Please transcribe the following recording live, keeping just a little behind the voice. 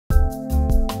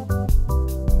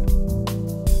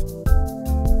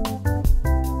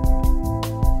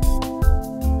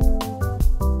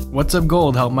WhatsUp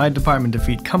Gold helped my department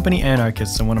defeat company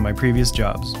Anarchists in one of my previous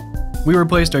jobs. We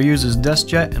replaced our users'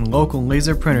 DeskJet and local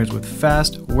laser printers with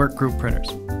fast, workgroup printers.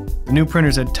 The new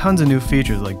printers had tons of new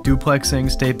features like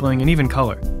duplexing, stapling, and even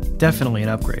color. Definitely an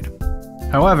upgrade.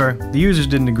 However, the users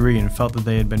didn't agree and felt that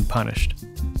they had been punished.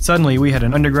 Suddenly, we had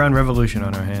an underground revolution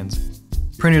on our hands.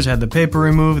 Printers had the paper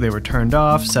removed, they were turned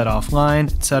off, set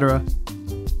offline, etc.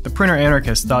 The printer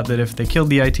anarchists thought that if they killed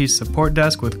the IT support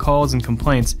desk with calls and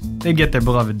complaints, they'd get their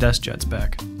beloved DeskJets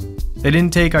back. They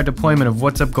didn't take our deployment of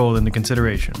WhatsUp Gold into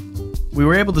consideration. We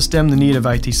were able to stem the need of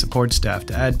IT support staff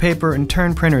to add paper and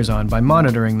turn printers on by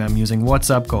monitoring them using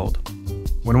WhatsUp Gold.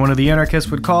 When one of the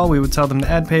anarchists would call, we would tell them to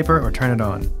add paper or turn it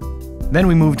on. Then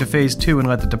we moved to phase 2 and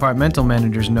let the departmental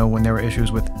managers know when there were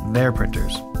issues with their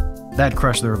printers. That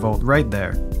crushed the revolt right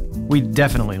there. We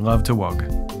definitely love to WUG.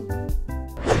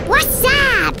 What's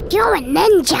up? You're a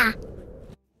ninja.